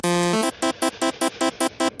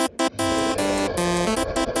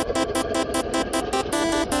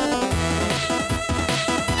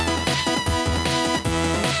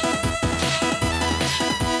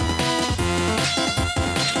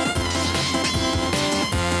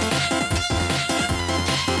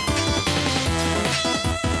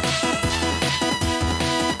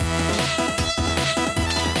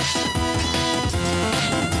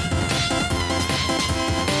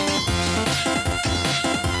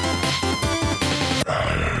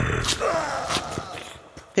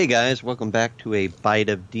Hey guys, welcome back to a Bite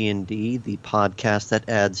of D&D, the podcast that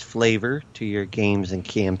adds flavor to your games and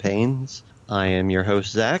campaigns. I am your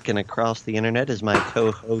host, Zach, and across the internet is my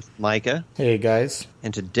co-host, Micah. Hey guys.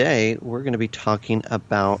 And today, we're going to be talking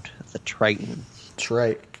about the Tritons. That's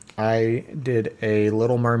right. I did a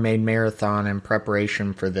Little Mermaid marathon in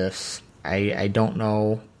preparation for this. I don't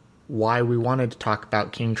know why we wanted to talk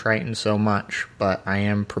about King Triton so much, but I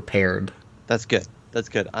am prepared. That's good. That's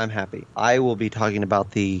good. I'm happy. I will be talking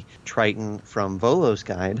about the Triton from Volo's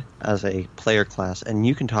Guide as a player class, and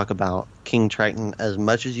you can talk about King Triton as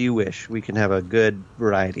much as you wish. We can have a good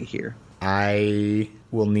variety here. I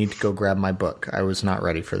will need to go grab my book. I was not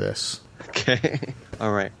ready for this. Okay.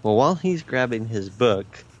 All right. Well, while he's grabbing his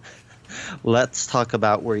book, let's talk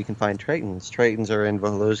about where you can find Tritons. Tritons are in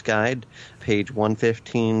Volo's Guide, page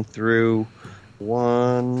 115 through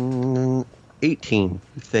 118.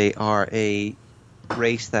 They are a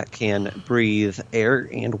race that can breathe air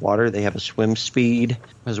and water. They have a swim speed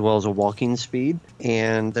as well as a walking speed,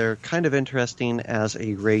 and they're kind of interesting as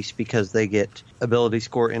a race because they get ability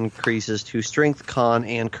score increases to strength, con,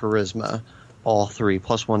 and charisma, all three,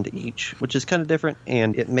 +1 to each, which is kind of different,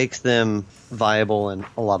 and it makes them viable in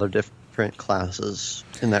a lot of different classes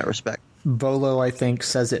in that respect. Volo, I think,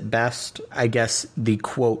 says it best. I guess the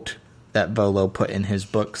quote that Volo put in his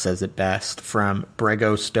book says it best, from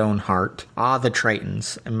Brego Stoneheart. Ah, the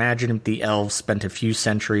Tritons. Imagine if the elves spent a few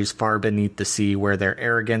centuries far beneath the sea where their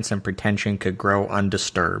arrogance and pretension could grow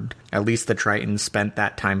undisturbed. At least the Tritons spent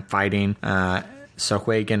that time fighting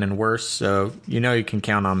Sahuagin and worse, so you know you can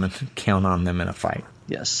count on them in a fight.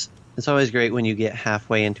 Yes. It's always great when you get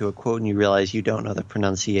halfway into a quote and you realize you don't know the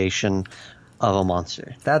pronunciation of a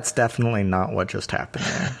monster. That's definitely not what just happened.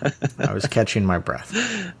 I was catching my breath.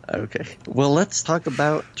 Okay. Well, let's talk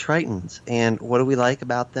about Tritons. And what do we like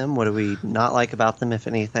about them? What do we not like about them, if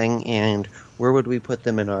anything? And where would we put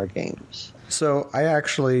them in our games? So I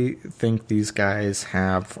actually think these guys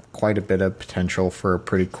have quite a bit of potential for a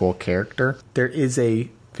pretty cool character. There is a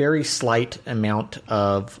very slight amount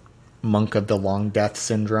of Monk of the Long Death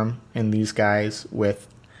syndrome in these guys with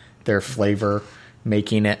their flavor,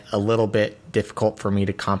 making it a little bit difficult for me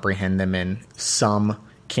to comprehend them in some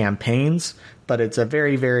campaigns, but it's a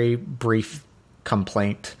very, very brief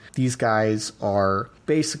complaint. These guys are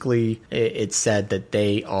basically, it's said that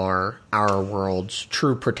they are our world's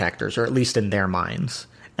true protectors, or at least in their minds,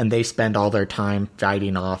 and they spend all their time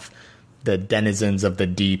fighting off the denizens of the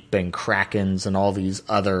deep and krakens and all these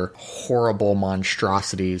other horrible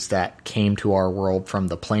monstrosities that came to our world from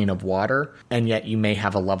the plane of water, and yet you may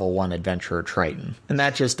have a level 1 adventurer Triton. And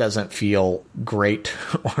that just doesn't feel great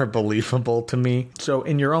or believable to me. So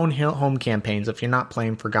in your own home campaigns, if you're not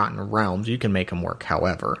playing Forgotten Realms, you can make them work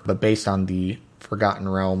however. But based on the Forgotten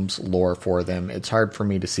Realms lore for them, it's hard for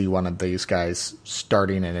me to see one of these guys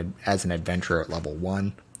starting as an adventurer at level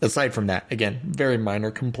 1. Aside from that, again, very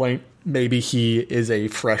minor complaint. Maybe he is a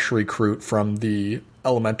fresh recruit from the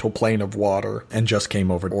elemental plane of water and just came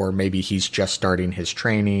over, or maybe he's just starting his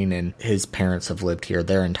training and his parents have lived here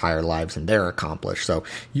their entire lives and they're accomplished. So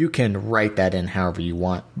you can write that in however you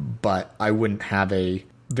want, but I wouldn't have a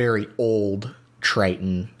very old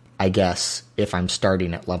Triton, I guess, if I'm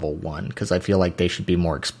starting at level 1, because I feel like they should be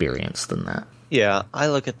more experienced than that. Yeah, I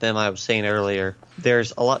look at them, I was saying earlier,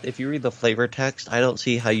 there's a lot, if you read the flavor text, I don't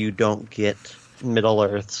see how you don't get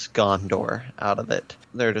Middle-earth's Gondor out of it.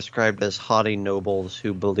 They're described as haughty nobles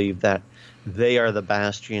who believe that they are the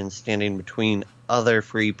bastion standing between other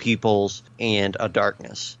free peoples and a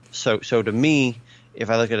darkness. So to me, if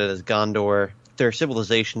I look at it as Gondor, their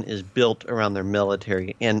civilization is built around their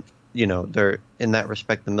military, and you know, they're in that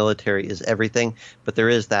respect, the military is everything, but there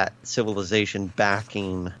is that civilization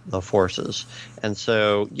backing the forces. And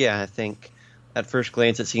so, yeah, I think at first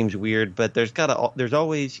glance it seems weird, but there's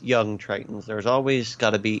always young Tritons. There's always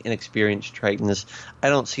got to be inexperienced Tritons. I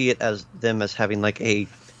don't see it as them as having like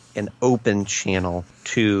an open channel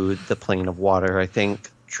to the plane of water. I think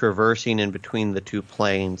traversing in between the two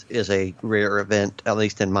planes is a rare event, at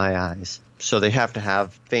least in my eyes. So they have to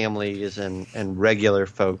have families and regular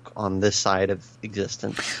folk on this side of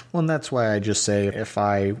existence. Well, and that's why I just say if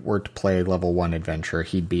I were to play level 1 adventure,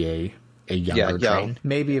 he'd be a younger Triton.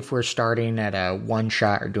 Maybe if we're starting at a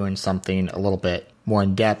one-shot or doing something a little bit more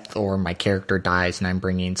in depth, or my character dies and I'm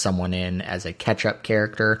bringing someone in as a catch-up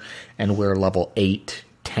character and we're level 8,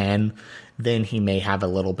 10, then he may have a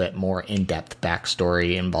little bit more in-depth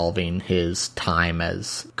backstory involving his time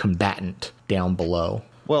as combatant down below.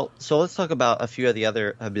 Well, so let's talk about a few of the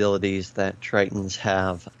other abilities that Tritons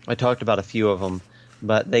have. I talked about a few of them,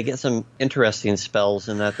 but they get some interesting spells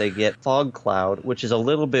in that they get Fog Cloud, which is a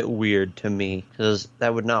little bit weird to me, because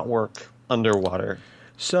that would not work underwater.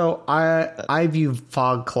 So I view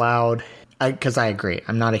Fog Cloud, because I agree,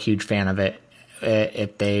 I'm not a huge fan of it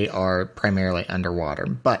if they are primarily underwater.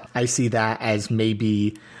 But I see that as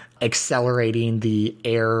maybe accelerating the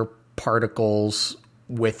air particles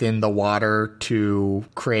within the water to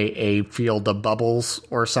create a field of bubbles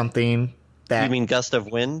or something. You mean gust of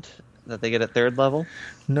wind that they get at 3rd level?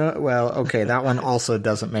 No, well, okay, that one also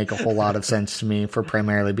doesn't make a whole lot of sense to me for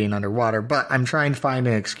primarily being underwater, but I'm trying to find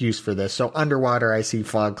an excuse for this. So underwater, I see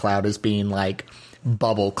Fog Cloud as being like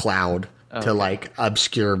bubble cloud to like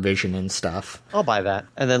obscure vision and stuff. I'll buy that.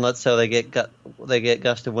 And then let's say they get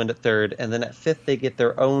gust of wind at 3rd, and then at 5th they get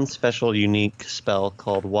their own special unique spell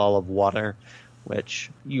called Wall of Water, which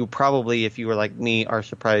you probably, if you were like me, are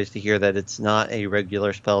surprised to hear that it's not a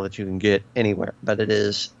regular spell that you can get anywhere, but it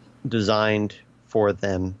is designed for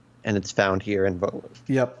them, and it's found here in Void.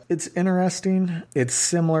 Yep. It's interesting. It's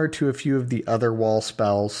similar to a few of the other wall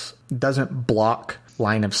spells. It doesn't block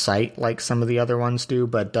line of sight like some of the other ones do,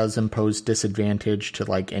 but does impose disadvantage to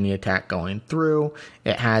like any attack going through.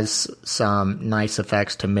 It has some nice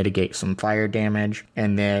effects to mitigate some fire damage,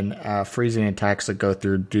 and then freezing attacks that go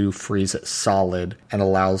through do freeze it solid and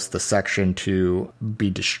allows the section to be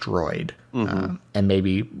destroyed. And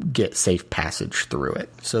maybe get safe passage through it.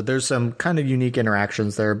 So there's some kind of unique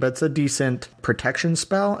interactions there, but it's a decent protection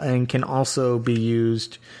spell and can also be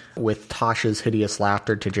used with Tasha's Hideous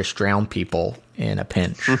Laughter to just drown people in a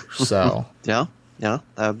pinch. So yeah,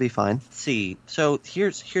 that would be fine. Let's see, so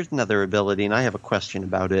here's another ability, and I have a question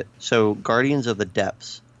about it. So Guardians of the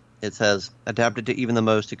Depths, it says, adapted to even the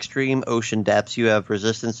most extreme ocean depths, you have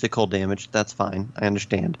resistance to cold damage. That's fine, I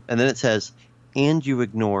understand. And then it says, and you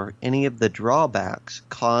ignore any of the drawbacks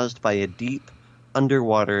caused by a deep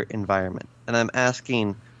underwater environment. And I'm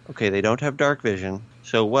asking, okay, they don't have dark vision,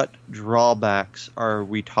 so what drawbacks are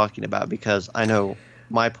we talking about? Because I know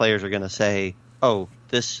my players are going to say, oh,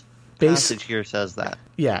 this passage here says that.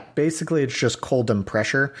 Yeah, basically it's just cold and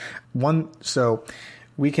pressure. So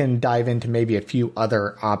we can dive into maybe a few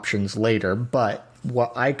other options later, but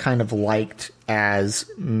what I kind of liked as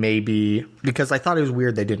maybe, because I thought it was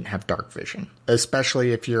weird they didn't have dark vision,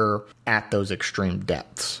 especially if you're at those extreme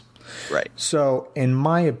depths. Right. So in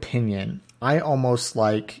my opinion, I almost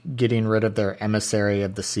like getting rid of their Emissary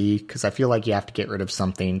of the Sea, because I feel like you have to get rid of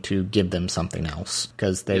something to give them something else,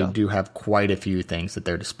 because they do have quite a few things at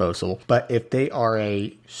their disposal. But if they are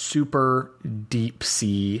a super deep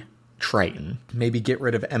sea Triton, maybe get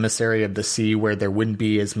rid of Emissary of the Sea, where there wouldn't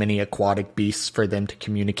be as many aquatic beasts for them to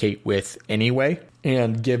communicate with anyway,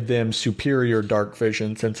 and give them superior dark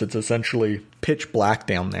vision since it's essentially pitch black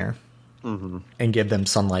down there, and give them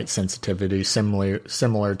sunlight sensitivity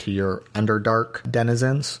similar to your Underdark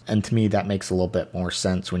denizens. And to me that makes a little bit more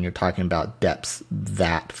sense when you're talking about depths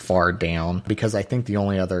that far down, because I think the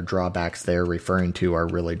only other drawbacks they're referring to are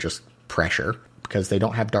really just pressure, because they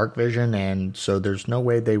don't have dark vision, and so there's no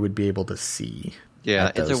way they would be able to see.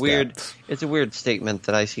 Yeah, it's a weird statement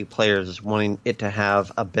that I see players as wanting it to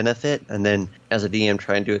have a benefit, and then as a DM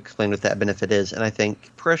trying to explain what that benefit is. And I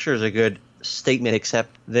think pressure is a good statement,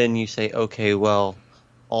 except then you say, okay, well,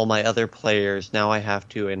 all my other players, now I have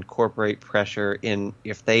to incorporate pressure in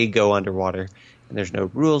if they go underwater, and there's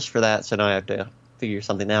no rules for that, so now I have to figure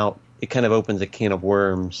something out. It kind of opens a can of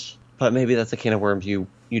worms, but maybe that's a can of worms you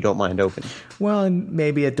don't mind opening. Well, and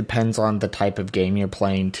maybe it depends on the type of game you're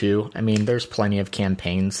playing too. I mean, there's plenty of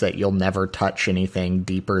campaigns that you'll never touch anything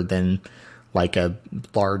deeper than like a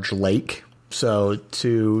large lake. So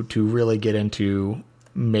to really get into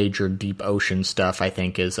major deep ocean stuff, I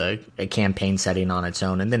think is a campaign setting on its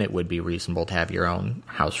own, and then it would be reasonable to have your own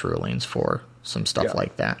house rulings for some stuff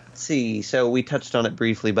like that. See, so we touched on it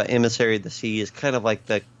briefly, but Emissary of the Sea is kind of like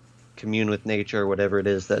the commune with nature, or whatever it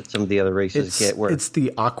is that some of the other races get. Where it's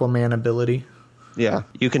the Aquaman ability. Yeah,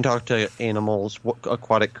 you can talk to animals,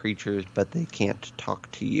 aquatic creatures, but they can't talk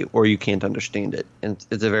to you, or you can't understand it. And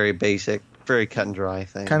it's a very basic, very cut and dry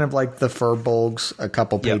thing. Kind of like the Furbolgs a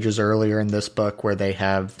couple pages earlier in this book, where they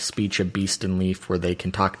have speech of beast and leaf, where they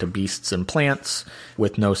can talk to beasts and plants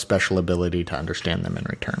with no special ability to understand them in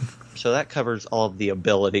return. So that covers all of the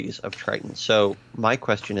abilities of Triton. So my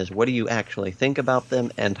question is, what do you actually think about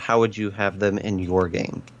them, and how would you have them in your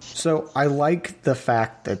game? So I like the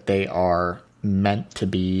fact that they are meant to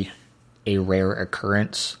be a rare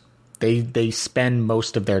occurrence. They spend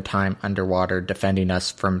most of their time underwater defending us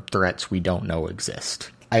from threats we don't know exist.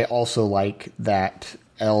 I also like that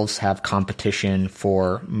elves have competition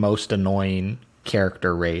for most annoying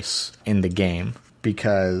character race in the game,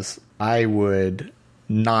 because I would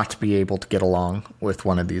not be able to get along with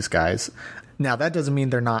one of these guys. Now, that doesn't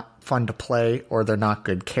mean they're not fun to play or they're not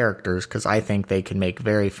good characters, because I think they can make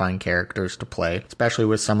very fun characters to play, especially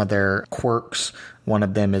with some of their quirks. One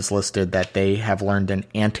of them is listed that they have learned an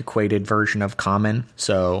antiquated version of Common,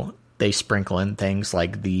 so they sprinkle in things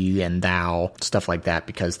like thee and thou, stuff like that,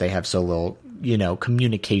 because they have so little,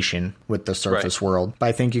 communication with the surface world. But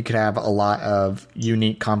I think you could have a lot of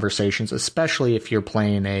unique conversations, especially if you're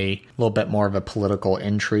playing a little bit more of a political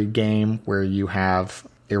intrigue game where you have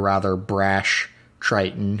a rather brash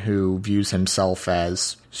Triton who views himself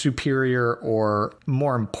as superior or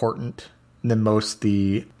more important than most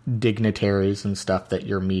the dignitaries and stuff that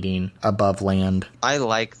you're meeting above land. I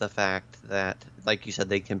like the fact that, like you said,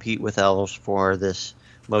 they compete with elves for this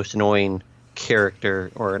most annoying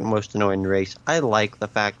character or most annoying race. I like the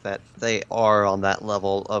fact that they are on that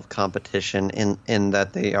level of competition in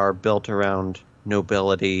that they are built around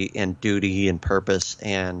nobility and duty and purpose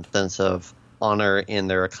and sense of honor in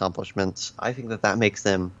their accomplishments. I think that makes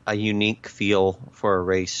them a unique feel for a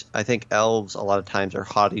race. I think elves a lot of times are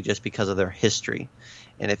haughty just because of their history,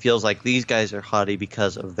 and it feels like these guys are haughty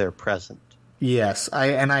because of their present. Yes, I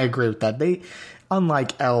agree with that. They,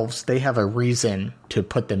 unlike elves, they have a reason to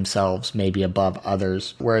put themselves maybe above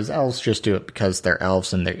others, whereas elves just do it because they're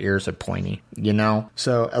elves and their ears are pointy,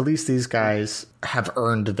 So at least these guys have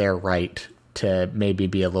earned their right to maybe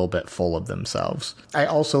be a little bit full of themselves. I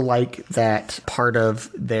also like that part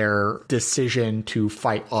of their decision to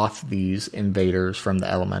fight off these invaders from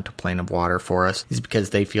the elemental plane of water for us is because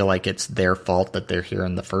they feel like it's their fault that they're here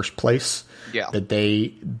in the first place. Yeah. That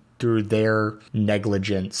they, through their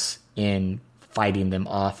negligence in fighting them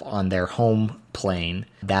off on their home plane,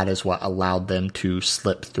 that is what allowed them to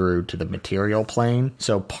slip through to the material plane.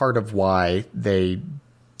 So part of why they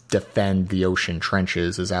defend the ocean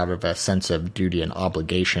trenches is out of a sense of duty and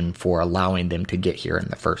obligation for allowing them to get here in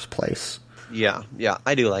the first place. Yeah,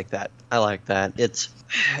 I do like that. I like that.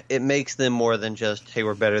 It makes them more than just, hey,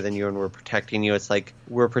 we're better than you and we're protecting you. It's like,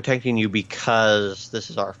 we're protecting you because this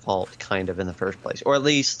is our fault, kind of, in the first place. Or at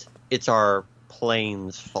least it's our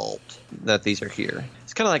plane's fault that these are here.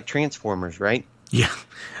 It's kind of like Transformers, right? Yeah,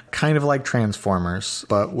 kind of like Transformers,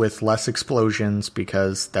 but with less explosions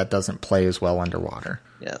because that doesn't play as well underwater.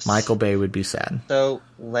 Yes. Michael Bay would be sad. So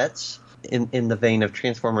let's, in the vein of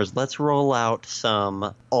Transformers, let's roll out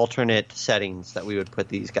some alternate settings that we would put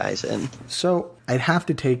these guys in. So I'd have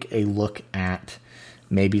to take a look at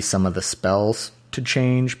maybe some of the spells to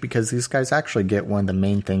change, because these guys actually get one of the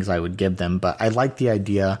main things I would give them. But I like the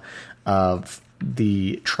idea of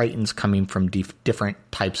the Tritons coming from different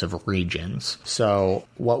types of regions. So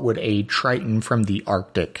what would a Triton from the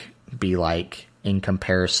Arctic be like in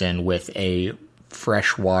comparison with a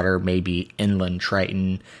freshwater, maybe inland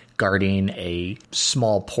Triton guarding a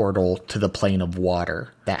small portal to the plane of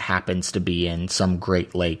water that happens to be in some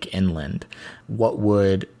Great Lake inland? What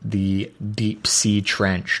would the deep sea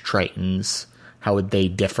trench Tritons, how would they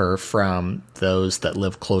differ from those that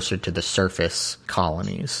live closer to the surface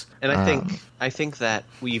colonies? And I think that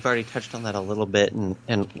we've already touched on that a little bit, and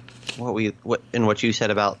what you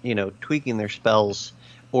said about, tweaking their spells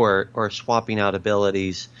or swapping out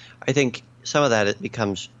abilities. I think some of that, it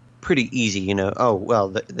becomes pretty easy,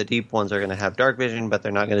 the deep ones are going to have dark vision, but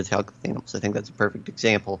they're not going to telekinesis. I think that's a perfect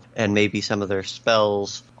example. And maybe some of their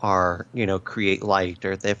spells are, create light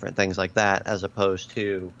or different things like that, as opposed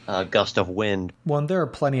to gust of wind. Well, and there are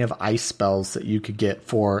plenty of ice spells that you could get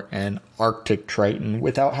for an Arctic Triton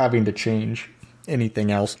without having to change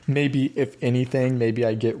anything else. Maybe, if anything, maybe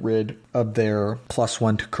I get rid of their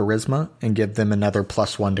 +1 to charisma and give them another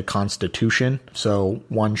 +1 to constitution. So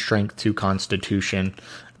 1 strength, 2 constitution,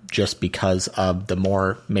 just because of the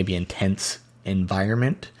more maybe intense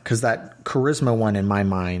environment. Because that charisma one, in my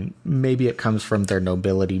mind, maybe it comes from their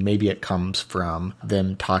nobility, maybe it comes from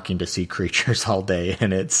them talking to sea creatures all day,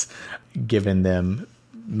 and it's given them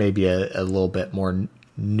maybe a little bit more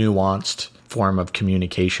nuanced form of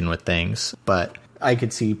communication with things. But I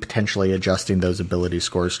could see potentially adjusting those ability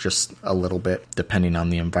scores just a little bit depending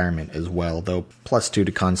on the environment as well, though +2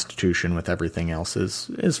 to constitution with everything else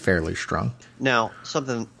is fairly strong. Now,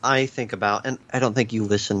 something I think about, and I don't think you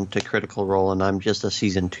listen to Critical Role, and I'm just a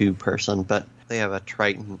Season 2 person, but they have a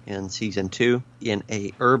Triton in Season 2 in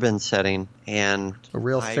a urban setting, and a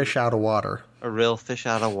real fish out of water. A real fish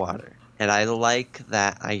out of water. And I like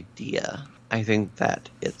that idea. I think that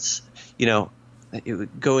it's,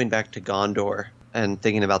 going back to Gondor and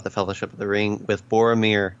thinking about the Fellowship of the Ring with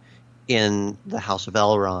Boromir in the House of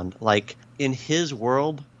Elrond, like, in his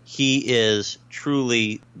world, he is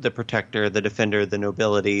truly the protector, the defender, the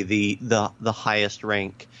nobility, the highest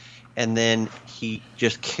rank. And then he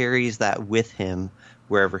just carries that with him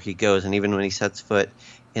wherever he goes. And even when he sets foot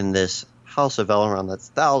in this House of Elrond that's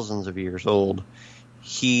thousands of years old,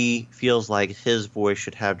 he feels like his voice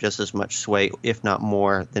should have just as much sway, if not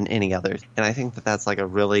more, than any others. And I think that that's like a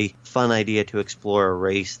really fun idea to explore, a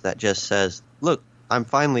race that just says, look, I'm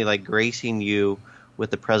finally like gracing you with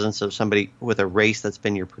the presence of somebody with a race that's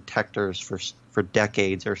been your protectors for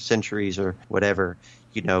decades or centuries or whatever.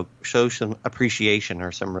 You know, show some appreciation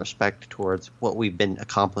or some respect towards what we've been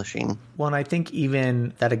accomplishing. Well, and I think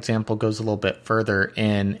even that example goes a little bit further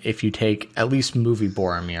in if you take at least movie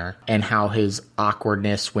Boromir and how his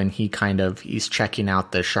awkwardness when he's checking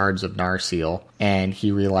out the shards of Narsil and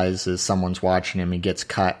he realizes someone's watching him, he gets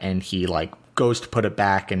cut and he like goes to put it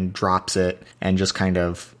back and drops it and just kind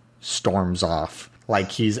of storms off.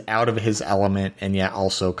 Like he's out of his element and yet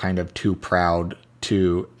also kind of too proud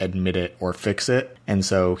to admit it or fix it. And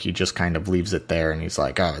so he just kind of leaves it there and he's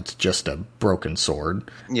like, oh, it's just a broken sword.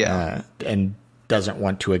 Yeah. And doesn't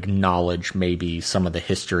want to acknowledge maybe some of the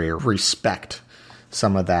history or respect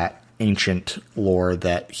some of that ancient lore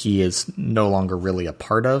that he is no longer really a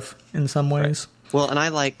part of in some ways. Right. Well, and I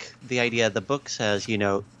like the idea, the book says, you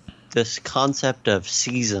know, this concept of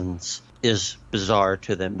seasons is bizarre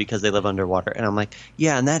to them because they live underwater. And I'm like,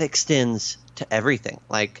 yeah, and that extends to everything.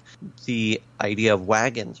 Like the idea of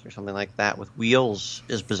wagons or something like that with wheels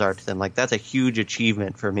is bizarre to them. Like that's a huge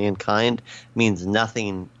achievement for mankind, means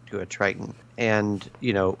nothing to a Triton. And,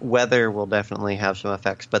 you know, weather will definitely have some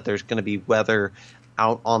effects, but there's going to be weather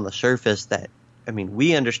out on the surface that, I mean,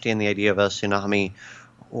 we understand the idea of a tsunami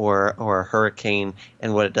or a hurricane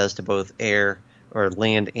and what it does to both air or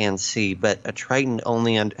land and sea, but a Triton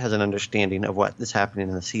only has an understanding of what is happening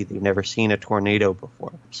in the sea. They've never seen a tornado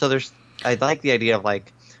before. So I like the idea of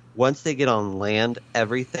like, once they get on land,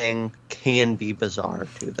 everything can be bizarre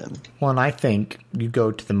to them. Well, and I think you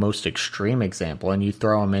go to the most extreme example and you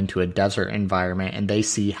throw them into a desert environment and they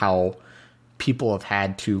see how people have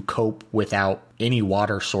had to cope without any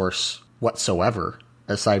water source whatsoever,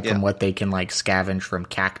 aside from what they can like scavenge from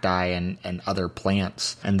cacti and other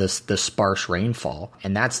plants and this sparse rainfall.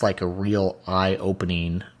 And that's like a real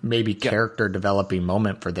eye-opening, maybe character-developing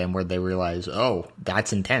moment for them where they realize, oh,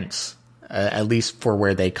 that's intense. At least for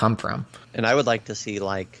where they come from. And I would like to see,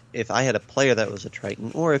 like, if I had a player that was a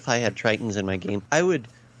Triton, or if I had Tritons in my game, I would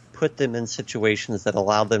put them in situations that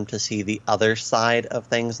allow them to see the other side of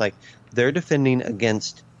things. Like, they're defending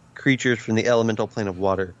against creatures from the elemental plane of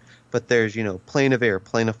water, but there's, you know, plane of air,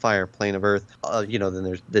 plane of fire, plane of earth, you know, then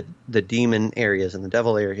there's the demon areas and the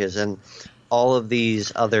devil areas and all of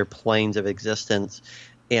these other planes of existence.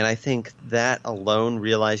 And I think that alone,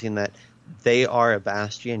 realizing that they are a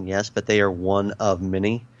bastion, yes, but they are one of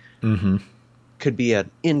many, could be an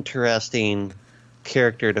interesting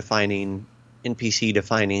character-defining,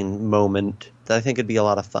 NPC-defining moment that I think would be a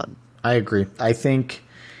lot of fun. I agree. I think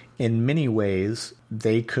in many ways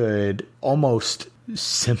they could almost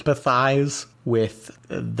sympathize with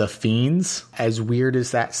the fiends, as weird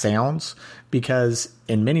as that sounds, because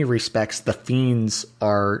in many respects the fiends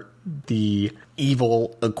are the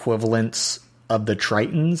evil equivalents of the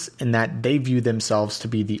Tritons in that they view themselves to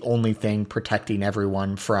be the only thing protecting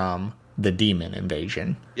everyone from the demon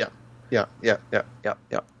invasion. Yeah.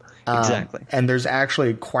 Exactly. And there's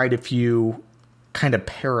actually quite a few kind of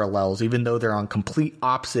parallels, even though they're on complete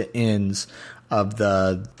opposite ends of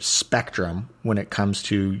the spectrum when it comes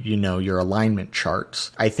to, you know, your alignment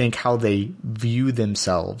charts. I think how they view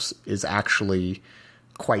themselves is actually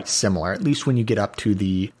quite similar, at least when you get up to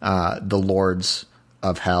the lords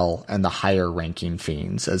of hell and the higher ranking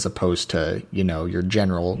fiends as opposed to, you know, your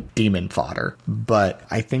general demon fodder. But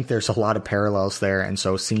I think there's a lot of parallels there. And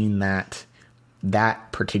so seeing that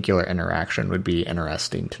particular interaction would be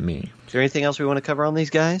interesting to me. Is there anything else we want to cover on these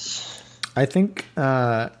guys? I think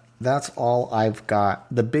that's all I've got.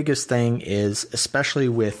 The biggest thing is, especially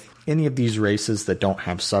with any of these races that don't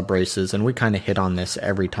have sub-races, and we kind of hit on this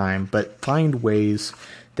every time, but find ways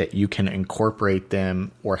that you can incorporate them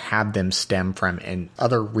or have them stem from in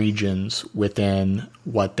other regions within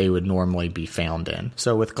what they would normally be found in.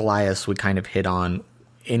 So with Goliath, we kind of hit on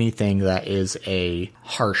anything that is a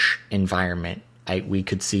harsh environment. We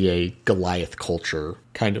could see a Goliath culture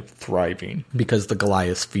kind of thriving because the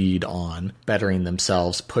Goliaths feed on bettering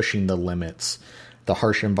themselves, pushing the limits. The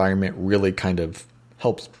harsh environment really kind of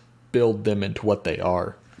helps build them into what they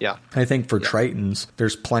are. Yeah. I think for Tritons,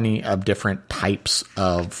 there's plenty of different types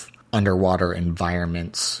of underwater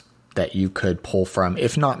environments that you could pull from,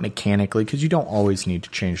 if not mechanically, because you don't always need to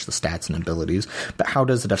change the stats and abilities, but how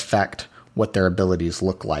does it affect what their abilities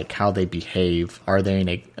look like, how they behave. Are they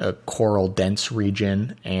in a coral dense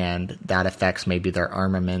region, and that affects maybe their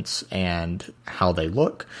armaments and how they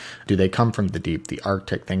look? Do they come from the deep, the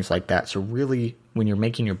Arctic, things like that? So really, when you're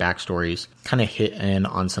making your backstories, kind of hit in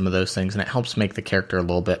on some of those things, and it helps make the character a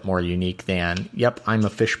little bit more unique than, yep, I'm a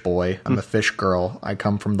fish boy, I'm a fish girl, I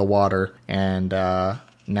come from the water, and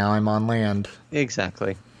now I'm on land.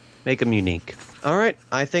 Exactly. Make them unique. All right,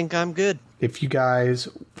 I think I'm good. If you guys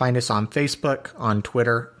find us on Facebook, on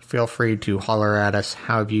Twitter, feel free to holler at us.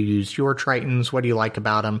 How have you used your Tritons? What do you like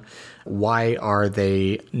about them? Why are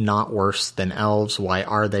they not worse than elves? Why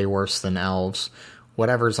are they worse than elves?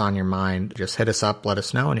 Whatever's on your mind, just hit us up, let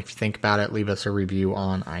us know. And if you think about it, leave us a review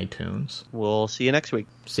on iTunes. We'll see you next week.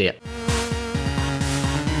 See ya.